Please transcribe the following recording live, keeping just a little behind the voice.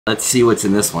Let's see what's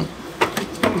in this one.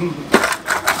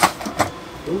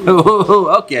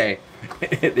 Oh, okay.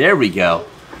 There we go.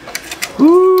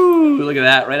 Woo, look at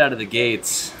that, right out of the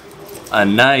gates. A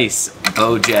nice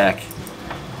Bojack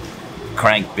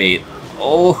crankbait.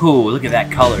 Oh, look at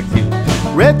that color too.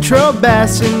 Retro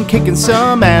bassin', kicking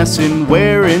some ass and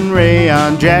wearing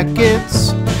rayon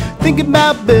jackets. Thinking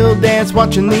about Bill Dance,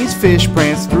 watching these fish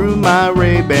prance through my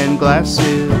Ray-Ban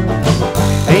glasses.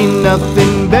 Ain't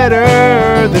nothing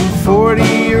better than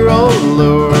 40-year-old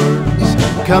lures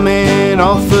coming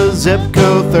off of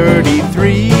Zepco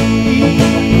 33.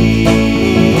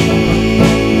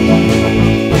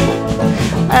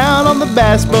 Out on the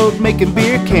bass boat, making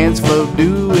beer cans float,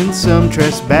 doing some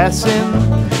trespassing.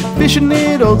 Fishing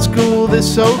it old school,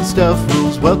 this old stuff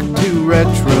rules. Welcome to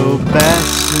Retro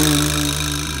Bassin'.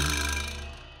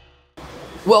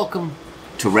 Welcome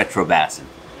to Retro Bassin'.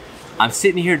 I'm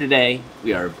sitting here today.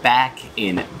 We are back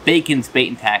in Bacon's Bait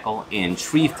and Tackle in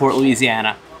Shreveport,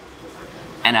 Louisiana.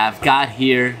 And I've got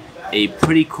here a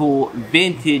pretty cool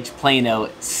vintage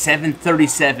Plano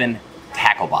 737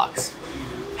 tackle box.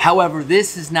 However,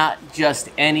 this is not just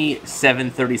any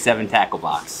 737 tackle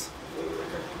box.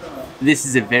 This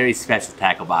is a very special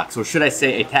tackle box, or should I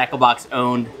say a tackle box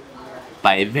owned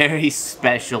by a very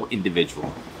special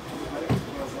individual.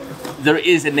 There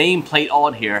is a nameplate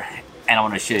on here, and I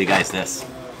want to show you guys this.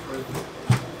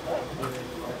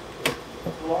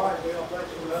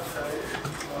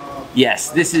 Yes,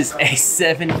 this is a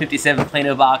 757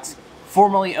 Plano box,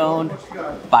 formerly owned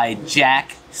by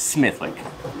Jack Smithwick.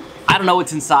 I don't know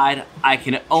what's inside. I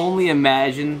can only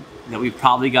imagine that we've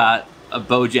probably got a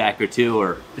Bojack or two,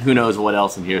 or who knows what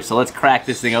else in here. So let's crack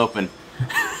this thing open.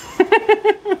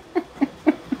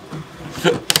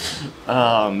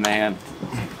 Oh man,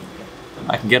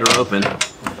 I can get her open.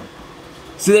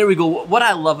 So there we go. What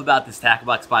I love about this tackle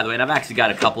box, by the way, and I've actually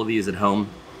got a couple of these at home,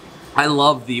 I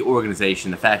love the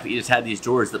organization, the fact that you just had these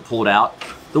drawers that pulled out.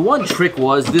 The one trick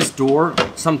was this door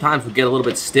sometimes would get a little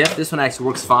bit stiff. This one actually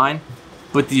works fine,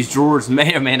 but these drawers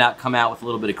may or may not come out with a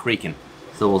little bit of creaking.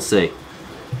 So we'll see.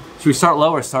 Should we start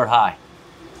low or start high?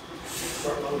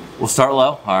 We'll start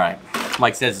low? All right.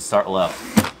 Mike says to start low.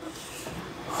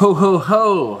 Ho, ho,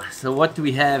 ho. So what do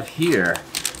we have here?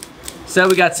 So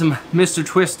we got some Mr.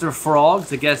 Twister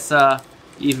frogs. I guess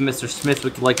even Mr. Smith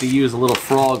would like to use a little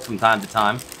frogs from time to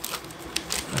time.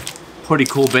 Pretty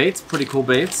cool baits, pretty cool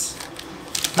baits.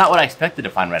 Not what I expected to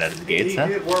find right out of the gates, huh?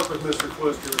 He did work with Mr.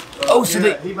 Twister. Oh, so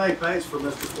yeah, he made baits for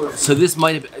Mr. Twister. So this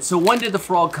might have been, so when did the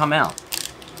frog come out?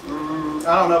 I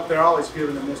don't know if they're always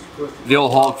giving him Mr. Twister. The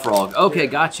old hog frog. Okay,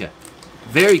 gotcha.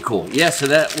 Very cool. Yeah, so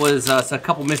that was so a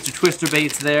couple Mr. Twister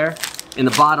baits there in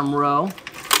the bottom row.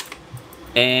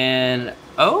 And,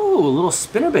 oh, a little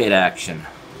spinnerbait action.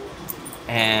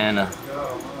 And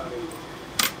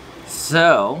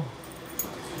so,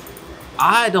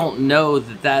 I don't know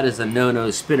that that is a no-no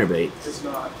spinnerbait. It's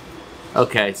not.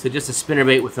 Okay, so just a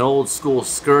spinnerbait with an old school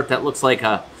skirt that looks like a,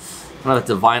 I don't know if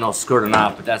it's a vinyl skirt or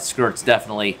not, but that skirt's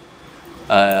definitely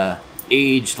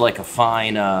aged like a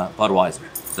fine Budweiser.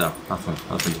 So nothing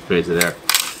crazy there.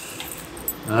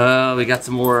 We got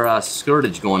some more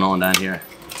skirtage going on down here.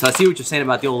 So I see what you're saying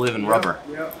about the old living rubber.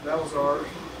 Yeah, that was ours.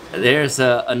 There's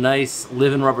a nice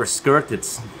living rubber skirt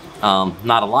that's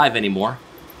not alive anymore.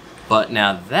 But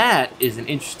now that is an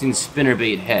interesting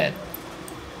spinnerbait head.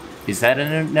 Is that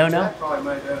a no-no? Jack probably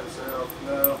made that himself.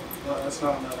 No, that's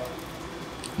not a no-no.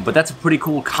 But that's a pretty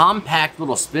cool, compact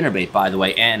little spinnerbait, by the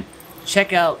way. And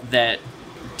check out that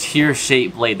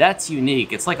tear-shaped blade. That's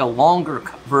unique. It's like a longer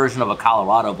version of a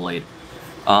Colorado blade.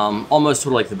 Almost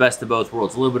sort of like the best of both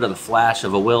worlds. A little bit of the flash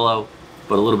of a willow,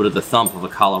 but a little bit of the thump of a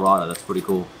Colorado. That's pretty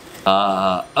cool.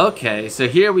 Okay, so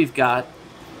here we've got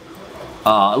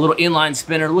a little inline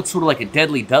spinner. Looks sort of like a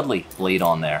Deadly Dudley blade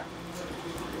on there.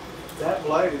 That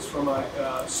blade is from a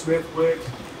Smithwick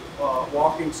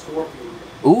walking scorpion.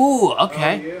 Ooh,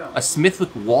 okay. Yeah. A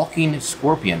Smithwick walking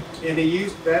scorpion. And he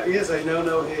used, that is a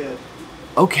no-no head.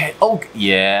 Okay. Oh,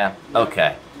 yeah.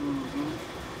 Okay.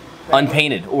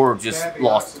 Unpainted, or just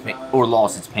lost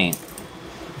its paint.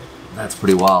 That's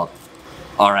pretty wild.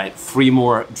 All right, 3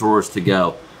 more drawers to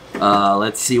go.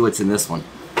 Let's see what's in this one.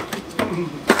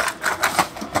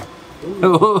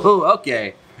 Oh,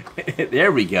 okay.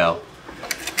 There we go.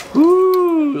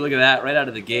 Woo! Look at that, right out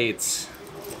of the gates.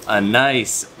 A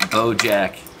nice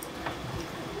Bojack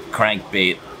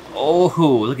crankbait.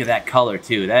 Oh, look at that color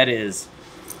too. That's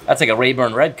like a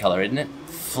Rayburn red color, isn't it?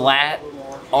 Flat,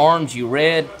 orangey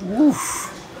red. Woof.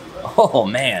 Oh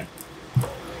man,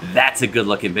 that's a good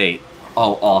looking bait.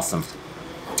 Oh, awesome.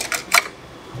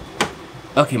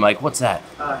 Okay, Mike, what's that?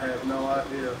 I have no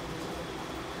idea.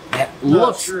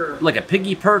 looks sure. like a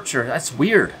piggy perch, or that's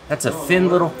weird. That's a I don't thin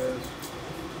know little, what it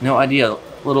is. no idea,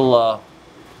 little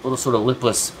sort of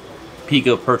lipless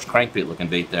pico perch crankbait looking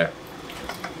bait there.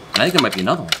 And I think there might be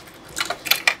another one.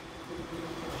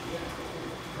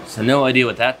 So no idea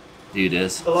what that dude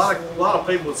is. A lot of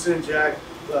people would send Jack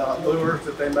lures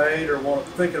that they made or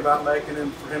thinking about making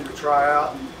them for him to try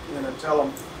out and tell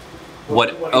them what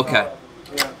he okay. thought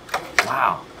of them. Yeah.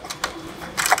 Wow.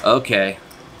 Okay.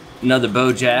 Another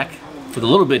bow jack with a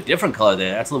little bit different color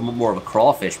there. That's a little bit more of a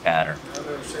crawfish pattern. I've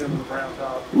never seen them with a brown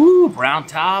top. Ooh, brown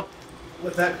top.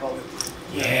 What's that called?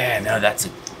 Yeah, no, that's a,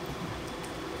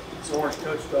 It's an orange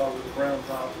coach dog with a brown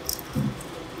top.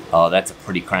 oh, that's a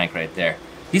pretty crank right there.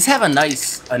 These have a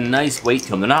nice weight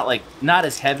to them. They're not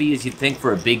as heavy as you'd think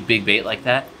for a big bait like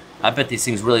that. I bet these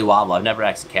things really wobble. I've never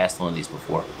actually cast one of these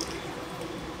before.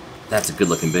 That's a good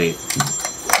looking bait.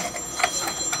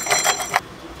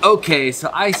 Okay, so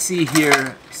I see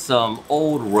here some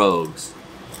old rogues.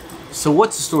 So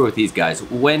what's the story with these guys?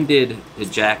 When did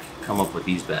Jack come up with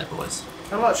these bad boys?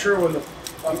 I'm not sure when the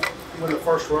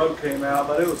first Rogue came out,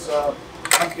 but it was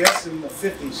I'm guessing the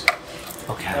 50s.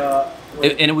 Okay.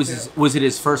 And it was was it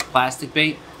his first plastic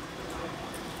bait?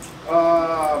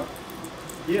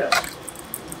 Yes,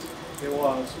 it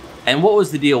was. And what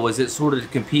was the deal? Was it sort of to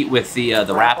compete with the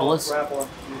Rapalas? Rapala.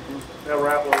 That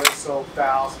Rapala, they sold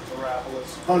thousands of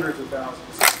Rapalas, hundreds of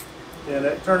thousands. And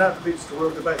it turned out to be just a real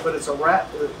good bait, but it's a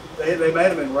they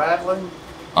made them in rattling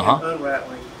and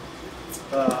unrattling.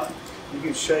 You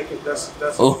can shake it. That's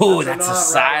a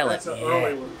silent. That's an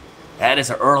early one. That is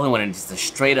an early one, and just a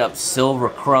straight up silver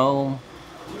chrome.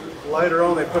 Later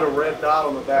on, they put a red dot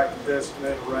on the back to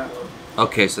designate a rattler.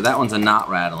 Okay, so that one's a not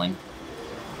rattling.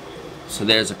 So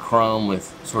there's a chrome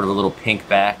with sort of a little pink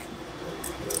back.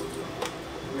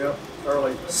 Yep,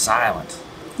 early. Silent.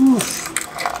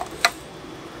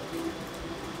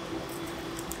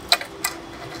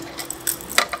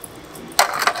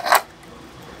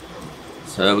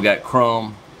 So we got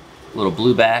chrome, little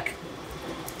blue back.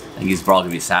 I think these are all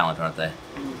gonna be silent, aren't they?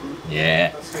 Mm-hmm.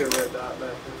 Yeah. I see a red dot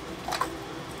back there.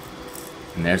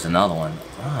 And there's another one.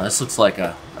 Oh, this looks like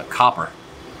a copper.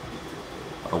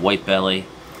 A white belly.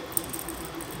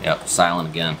 Yep, silent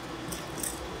again.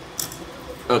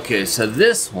 Okay, so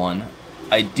this one,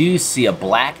 I do see a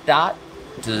black dot.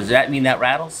 Does that mean that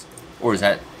rattles? Or is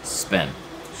that spin?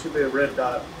 Should be a red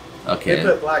dot. Okay. They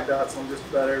put black dots on just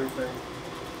about everything.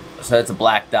 So that's a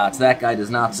black dot. So that guy does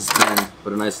not suspend,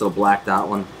 but a nice little black dot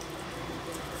one.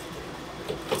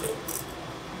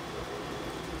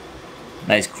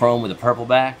 Nice chrome with a purple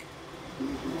back.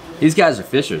 These guys are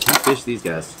fishers. Who fish these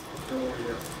guys? Oh,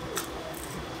 yeah.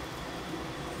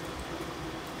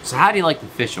 So how do you like to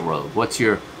fish a rogue? What's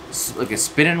your, like a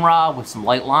spinning rod with some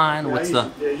light line? Yeah, What's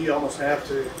yeah, you almost have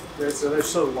to. They're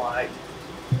so light.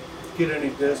 Get any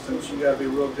distance, you got to be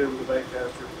real good with the bait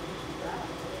caster.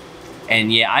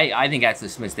 And yeah, I think that's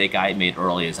the mistake I made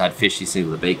early is I'd fish these things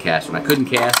with a bait caster. And I couldn't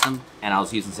cast them, and I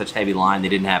was using such heavy line, they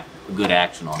didn't have good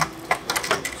action on them.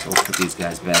 So we'll put these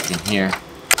guys back in here.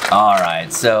 All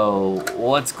right, so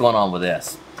what's going on with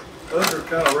this? Those are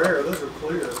kind of rare. Those are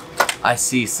clear. I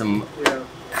see some Yeah.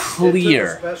 clear. It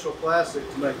took a special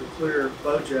plastic to make a clear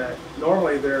bow jack.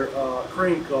 Normally they're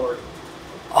cream colored.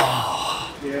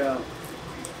 Oh, Yeah.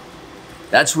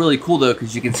 that's really cool though,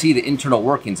 because you can see the internal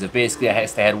workings. It basically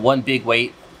has to had one big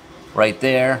weight right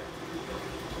there,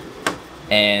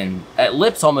 and that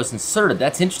lip's almost inserted.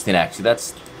 That's interesting, actually.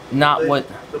 That's not what.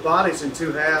 The body's in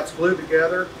two halves, glued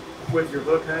together with your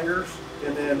hook hangers,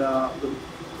 and then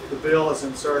the bill is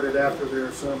inserted after they're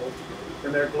assembled,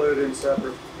 and they're glued in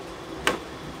separate.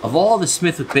 Of all the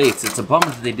Smithwick baits, it's a bummer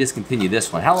that they discontinued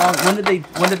this one. How long? When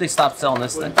did they stop selling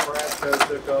this When thing? Brasco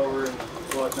took over in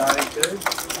what, 92,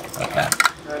 Okay.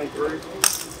 93.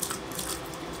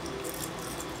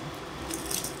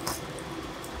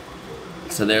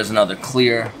 So there's another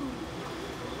clear,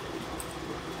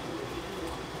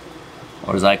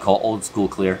 or as I call old school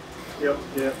clear. Yep,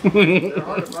 yeah. They're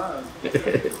hard to find.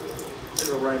 There's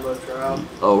a rainbow trout.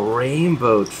 A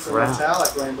rainbow It's a trout.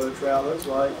 metallic rainbow trout, looks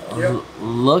like. Yep.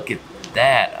 Look at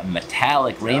that, a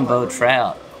metallic rainbow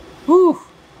trout. Whew.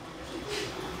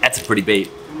 That's a pretty bait.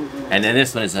 And then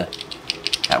this one is that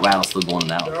rattle's still going in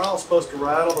that one. They're all supposed to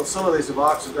rattle, but some of these have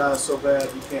oxidized so bad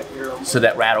you can't hear them. So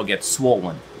that rattle gets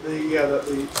swollen.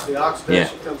 The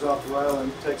oxidation comes off the rattle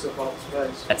and takes up all the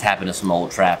space. That's happened to some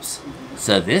old traps.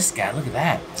 So this guy, look at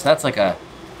that. So that's like a,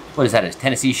 what is that, a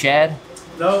Tennessee shad?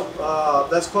 No,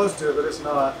 that's close to it, but it's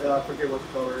not. I forget what the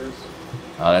color is.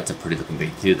 Oh, that's a pretty looking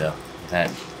bait too, though.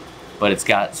 That, but it's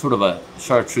got sort of a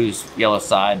chartreuse yellow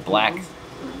side, black,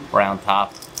 brown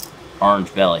top,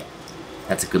 orange belly.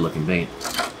 That's a good looking bait.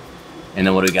 And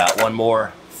then what do we got? One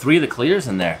more. 3 of the clears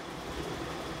in there.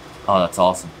 Oh, that's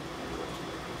awesome.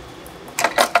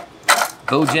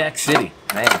 Bojack City,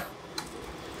 man.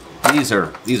 These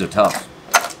are tough.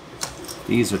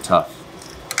 These are tough.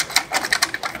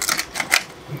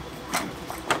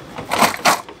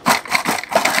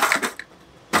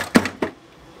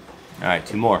 All right,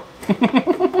 2 more. I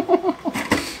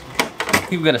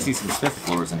think we're gonna see some Smithwick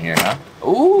Lures in here, huh?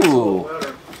 Ooh,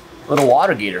 little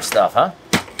Water-Gator stuff, huh?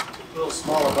 A little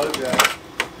smaller Bojack.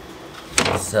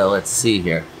 So let's see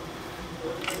here.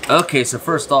 Okay, so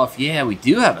first off, yeah, we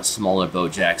do have a smaller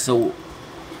Bojack. So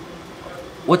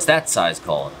what's that size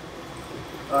called?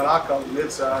 I call it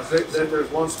mid-size. There's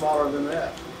one smaller than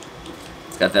that.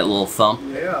 It's got that little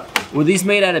thumb. Yeah. Were these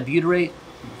made out of butyrate?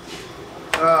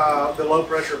 The low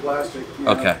pressure plastic.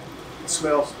 Okay. They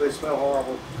smell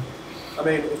horrible. I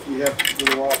mean, if you have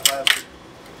the raw plastic.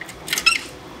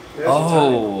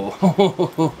 Oh,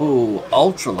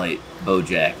 ultralight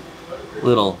Bojack.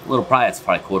 Little probably, it's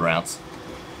probably 1/4 ounce.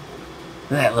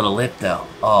 Look at that little lip though.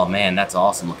 Oh man, that's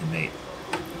awesome looking bait.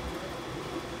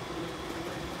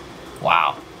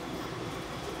 Wow.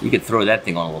 You could throw that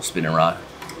thing on a little spinning rod.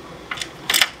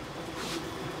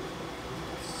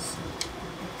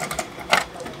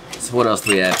 So what else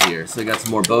do we have here? So we got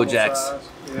some more Bojacks.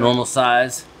 Normal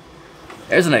size.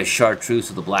 There's a nice chartreuse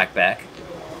with a black back.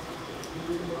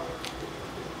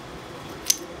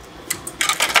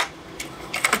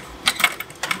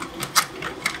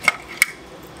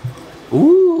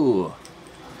 Ooh.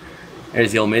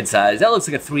 There's the old mid-size. That looks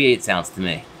like a 3/8 ounce to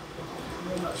me.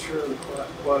 I'm not sure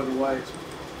what it weighs.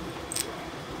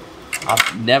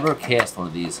 I've never cast one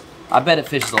of these. I bet it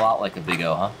fishes a lot like a Big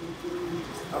O, huh?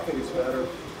 I think it's better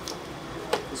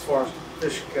as far as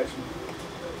fish catching.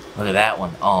 Look at that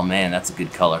one. Oh man, that's a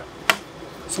good color.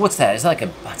 So what's that? Is that like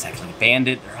a, it's actually like a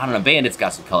bandit? Or, I don't know, bandit's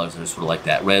got some colors that are sort of like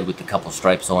that. Red with a couple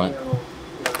stripes on it.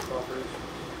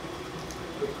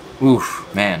 Oof,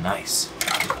 man, nice.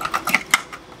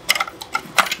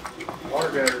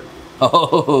 Water-Gator.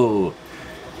 Oh,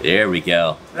 there we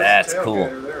go. That's cool.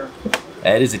 There.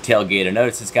 That is a tailgater.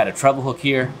 Notice it's got a treble hook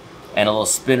here and a little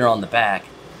spinner on the back.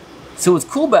 So what's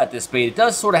cool about this bait, it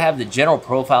does sort of have the general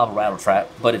profile of a rattle trap,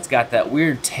 but it's got that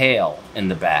weird tail in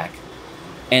the back.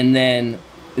 And then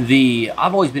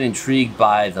I've always been intrigued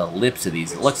by the lips of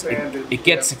these. It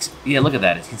gets, yeah, look at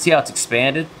that. You can see how it's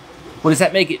expanded. Well, does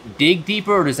that make it dig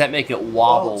deeper, or does that make it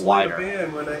wobble wider?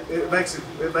 When it makes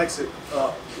it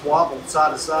wobble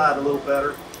side to side a little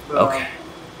better. But, okay.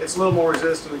 It's a little more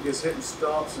resistant against hitting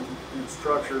stumps and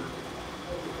structure.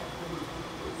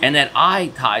 And that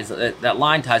eye ties, that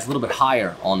line ties a little bit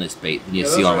higher on this bait than you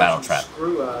see on a rattle trap.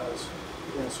 Screw eyes.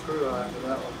 Yeah, screw eye to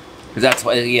that one. Because that's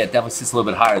why, yeah, it definitely sits a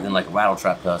little bit higher than like a rattle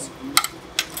trap does.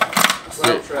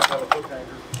 Rattle trap have a hook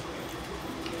hanger.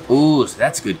 Ooh, so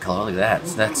that's good color. Look at that.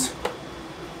 So that's,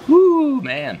 woo,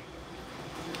 man.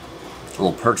 A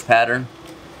little perch pattern.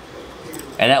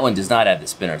 And that one does not have the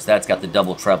spinners. That's got the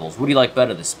double trebles. What do you like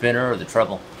better, the spinner or the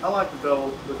treble? I like the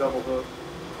double hook.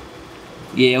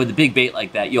 Yeah, with a big bait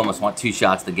like that, you almost want 2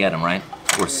 shots to get them, right?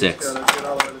 Or 6. You gotta get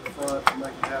all the way to the front and make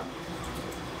it happen.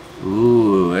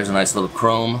 Ooh, there's a nice little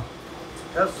chrome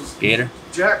gator.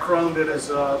 Jack chromed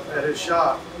at his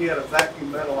shop. He had a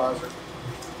vacuum metalizer,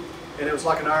 and it was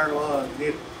like an iron lung.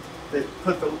 They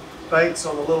put the baits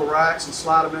on the little racks and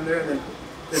slide them in there, and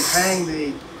then hang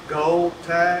the gold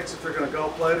tags if they're going to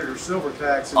gold plated or silver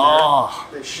tags in there. Oh.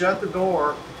 They shut the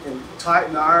door and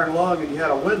tighten the iron lung, and you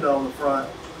had a window in the front,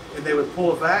 and they would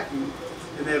pull a vacuum,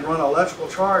 and they'd run an electrical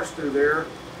charge through there,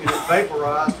 and it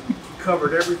vaporized and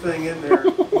covered everything in there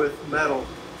with metal.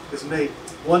 It's neat.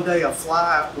 One day a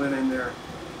fly went in there,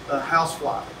 a house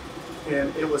fly,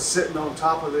 and it was sitting on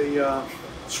top of the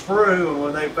sprue, and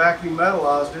when they vacuum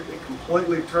metalized it, it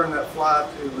completely turned that fly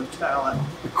to metallic.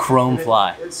 The chrome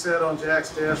fly. It sat on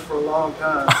Jack's desk for a long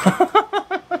time.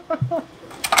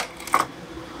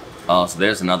 Oh, so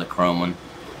there's another chrome one.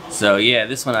 So yeah,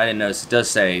 this one I didn't notice. It does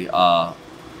say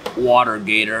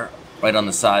Water-Gator right on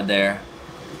the side there.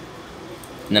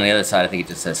 And then on the other side, I think it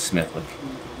just says Smithwick.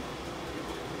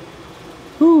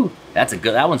 Whew, that's a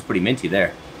good, that one's pretty minty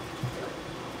there.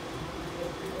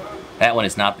 That one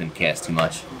has not been cast too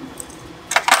much.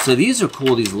 So these are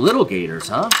cool, these little gators,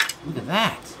 huh? Look at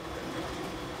that.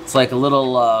 It's like a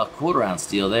little 1/4 ounce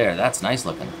deal there. That's nice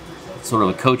looking. Sort of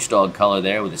a coach dog color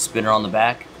there with a spinner on the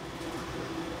back.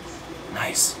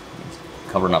 Nice.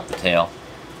 Covering up the tail.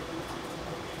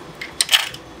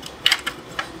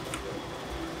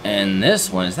 And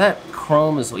this one, is that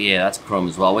chrome as well? Yeah, that's chrome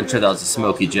as well. I wasn't sure that was a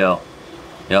Smoky Joe.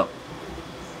 Yep.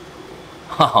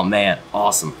 Oh man,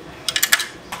 awesome.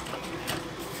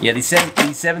 Yeah, these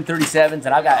 737s,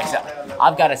 and I've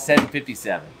got a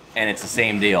 757, and it's the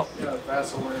same deal. Yeah,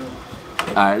 that's a win.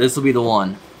 All right, this will be the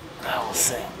one. We'll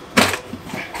see.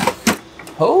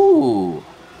 Oh.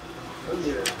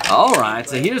 All right,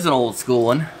 so here's an old school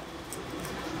one.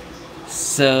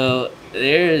 So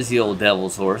there's the old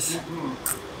devil's horse.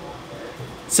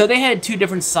 So they had two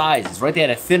different sizes, right? They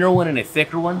had a thinner one and a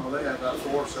thicker one. Well, they had about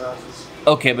 4 sizes.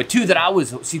 Okay, but two that I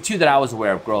was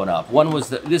aware of growing up. One was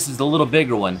this is the little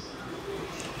bigger one.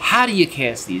 How do you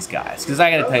cast these guys? Because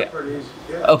I got to tell you. Pretty easy.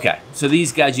 Yeah. Okay, so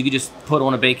these guys you could just put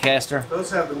on a bait caster.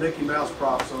 Those have the Mickey Mouse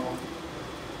props on them.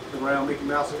 The round Mickey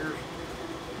Mouse ears.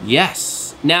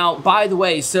 Yes. Now, by the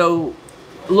way, so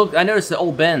look, I noticed that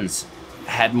Old Ben's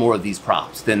had more of these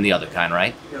props than the other kind,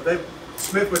 right? Yeah,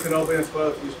 Smithwick and Old Ben's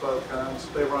both use both kinds.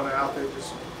 They run out, they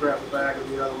just grab the bag of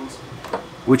the other ones.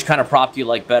 Which kind of prop do you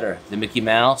like better, the Mickey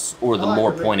Mouse or the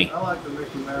more pointy? I like the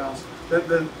Mickey Mouse.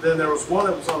 Then there was one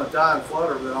that was on a dying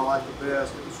flutter that I liked the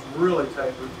best. It was really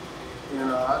tapered.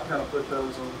 And I kind of put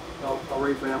those on, I'll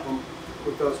revamp them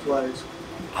with those blades.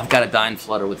 I've got a dying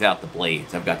flutter without the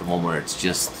blades. I've got the one where it's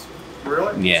just...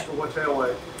 Really? Yeah. Just what tail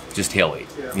weight? Just tail weight.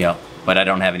 Yeah. Yep. But I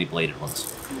don't have any bladed ones.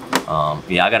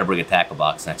 Mm-hmm. Yeah, I got to bring a tackle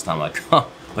box next time I come.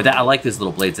 But I like these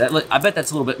little blades. I bet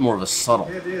that's a little bit more of a subtle.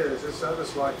 It is. It's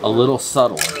just like a little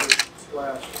subtle.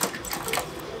 Splash.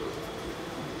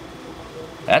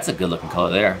 That's a good looking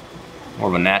color there. More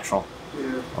of a natural.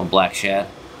 Yeah. A black shad.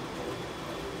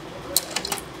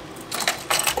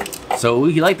 So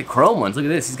you like the chrome ones. Look at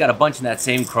this. He's got a bunch in that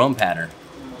same chrome pattern.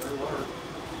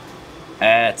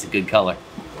 That's a good color.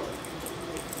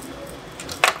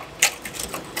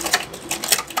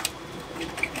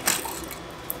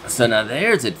 So now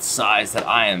there's a size that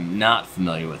I am not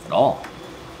familiar with at all.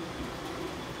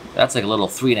 That's like a little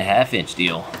 3.5-inch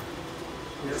deal.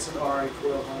 Yeah, it's an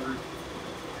RA1200.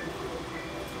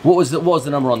 What was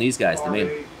the number on these guys?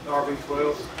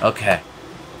 RB12. Okay.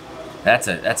 That's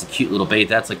a cute little bait.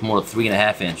 That's like more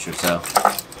 3.5-inch or so.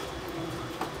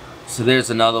 So there's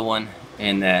another one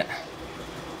in that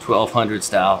 1200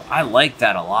 style. I like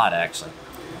that a lot, actually.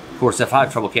 Of course, if I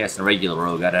have trouble casting a regular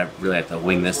rogue, I'd really have to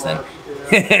wing this thing.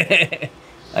 Yeah.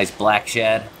 Nice black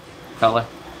shad color.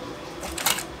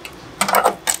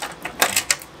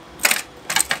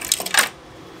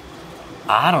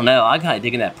 I don't know. I'm kind of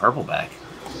digging that purple back.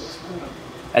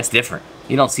 That's different.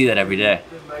 You don't see that every day.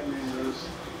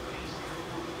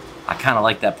 I kind of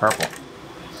like that purple.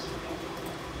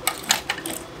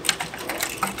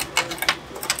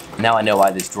 Now I know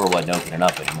why this drawer wasn't opening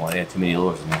up anymore. They had too many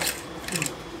lures in there.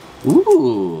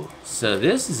 Ooh, so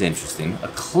this is interesting. A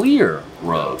clear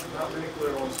rogue. Not many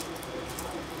clear ones.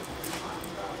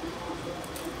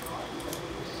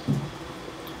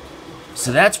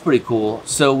 So that's pretty cool.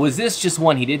 So was this just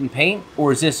one he didn't paint,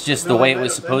 or is this just the way it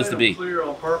was supposed to be? Clear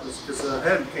on purpose because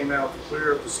Haddon came out with the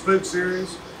clear, the Spook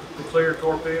series, the clear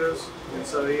torpedoes, and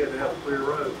so he had to have a clear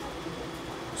rogue.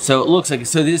 So it looks like,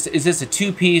 so this is this a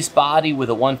 2-piece body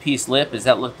with a 1-piece lip? Is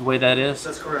that the way that is?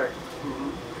 That's correct.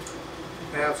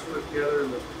 Halves put together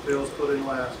and the bill's put in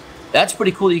last. That's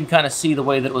pretty cool. You can kind of see the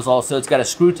way that it was all. So it's got a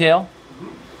screw tail,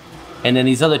 and then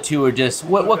these other two are just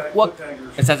what? Hook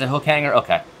hangers. Is that a hook hanger?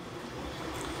 Okay.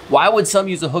 Why would some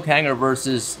use a hook hanger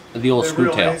versus the old screw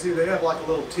tail? They're real easy. They have like a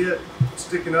little tit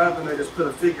sticking up, and they just put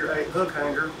a figure-8 hook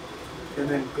hanger, and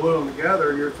then glue them together,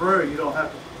 and you're through. You don't have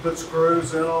to put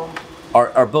screws in them.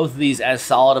 Are both of these as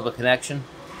solid of a connection?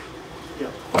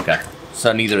 Yeah. Okay.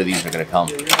 So neither of these are going to come.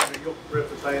 Yeah, you'll rip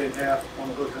the bait in half on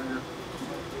the hook hanger.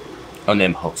 And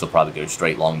them hooks will probably go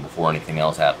straight long before anything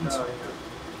else happens. Oh, yeah.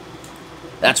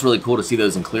 That's really cool to see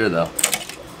those in clear, though.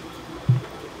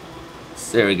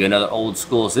 So there we go, another old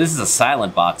school. So this is a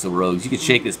silent box of rogues. You could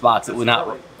shake this box; it would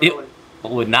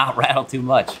not rattle too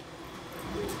much.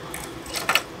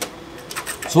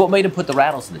 So what made him put the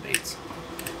rattles in the baits?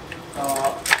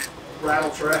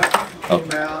 Rattle trap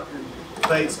came out and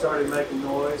bait started making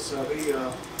noise, so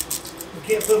you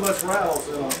can't put much rattles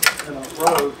in a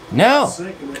rogue. No.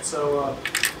 Sinking it, so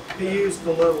he used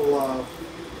the little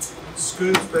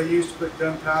scoops they used to put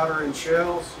gunpowder in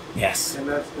shells. Yes. And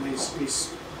he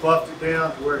buffed it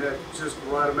down to where it had just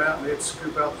the right amount, and they'd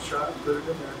scoop out the shot and put it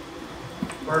in there.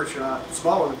 Bird shot,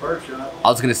 smaller than bird shot. I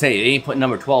was gonna say they ain't putting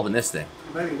number 12 in this thing.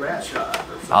 Maybe rat shot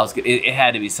or something. It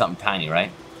had to be something tiny,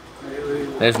 right?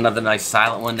 There's another nice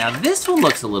silent one. Now this one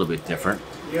looks a little bit different.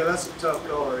 Yeah, that's a tough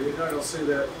color. You're not gonna see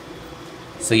that.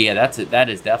 So yeah, that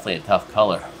is definitely a tough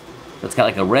color. So it's got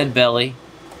like a red belly,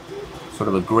 sort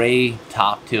of a gray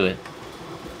top to it.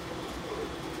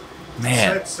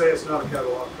 Man, I'd say it's not a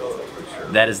catalog color for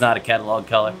sure. that is not a catalog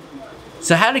color.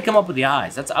 So how did he come up with the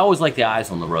eyes? I always like the eyes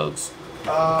on the rogues.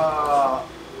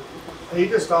 He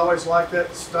just always liked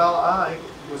that style of eye.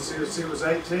 He was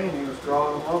 18, he was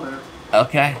drawing them on there.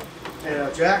 Okay.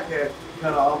 And Jack had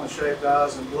kind of almond shaped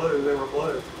eyes in blue. They were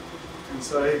blue. And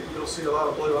so you'll see a lot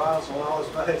of blue eyes on all his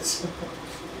baits.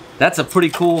 That's a pretty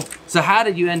cool. So how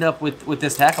did you end up with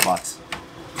this tackle box?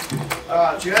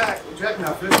 Jack and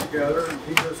I fished together, and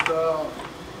he just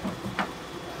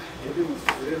he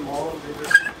didn't want them.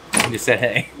 He just said,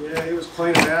 hey. Yeah, he was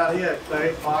cleaning out. He had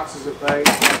boxes of bait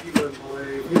like you wouldn't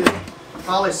believe.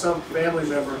 Probably some family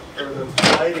member or the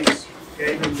ladies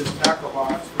gave him this tackle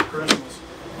box for Christmas,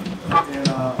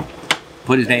 and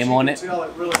put his name on it. Tell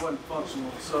it really wasn't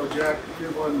functional. So Jack,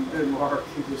 didn't work.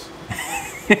 He just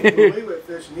when we went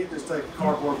fishing, he'd just take a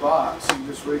cardboard box and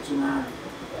just reach in there.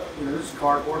 Just a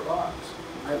cardboard box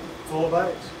full of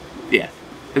baits. Yeah.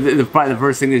 Probably the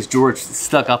first thing is George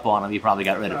stuck up on him. He probably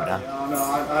got rid of it, huh? Yeah, no,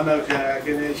 I know Jack,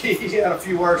 and he had a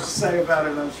few words to say about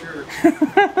it, I'm sure.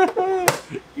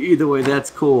 Either way, that's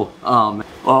cool. Well,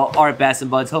 all right, Bassin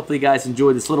Buds. Hopefully, you guys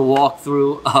enjoyed this little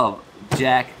walkthrough of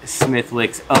Jack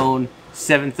Smithwick's own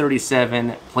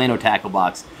 737 Plano tackle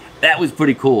box. That was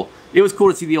pretty cool. It was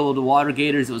cool to see the old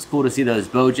Water-Gators. It was cool to see those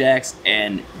Bojacks,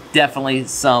 and definitely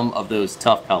some of those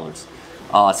tough colors.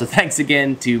 So thanks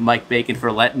again to Mike Bacon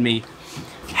for letting me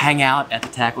hang out at the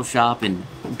tackle shop and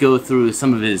go through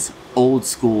some of his old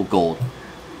school gold.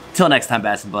 Till next time,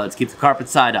 Bassin Buds, keep the carpet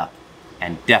side up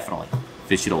and definitely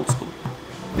fish it old school.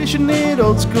 Fishing it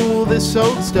old school, this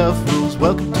old stuff rules.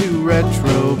 Welcome to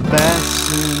Retro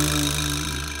Bassin.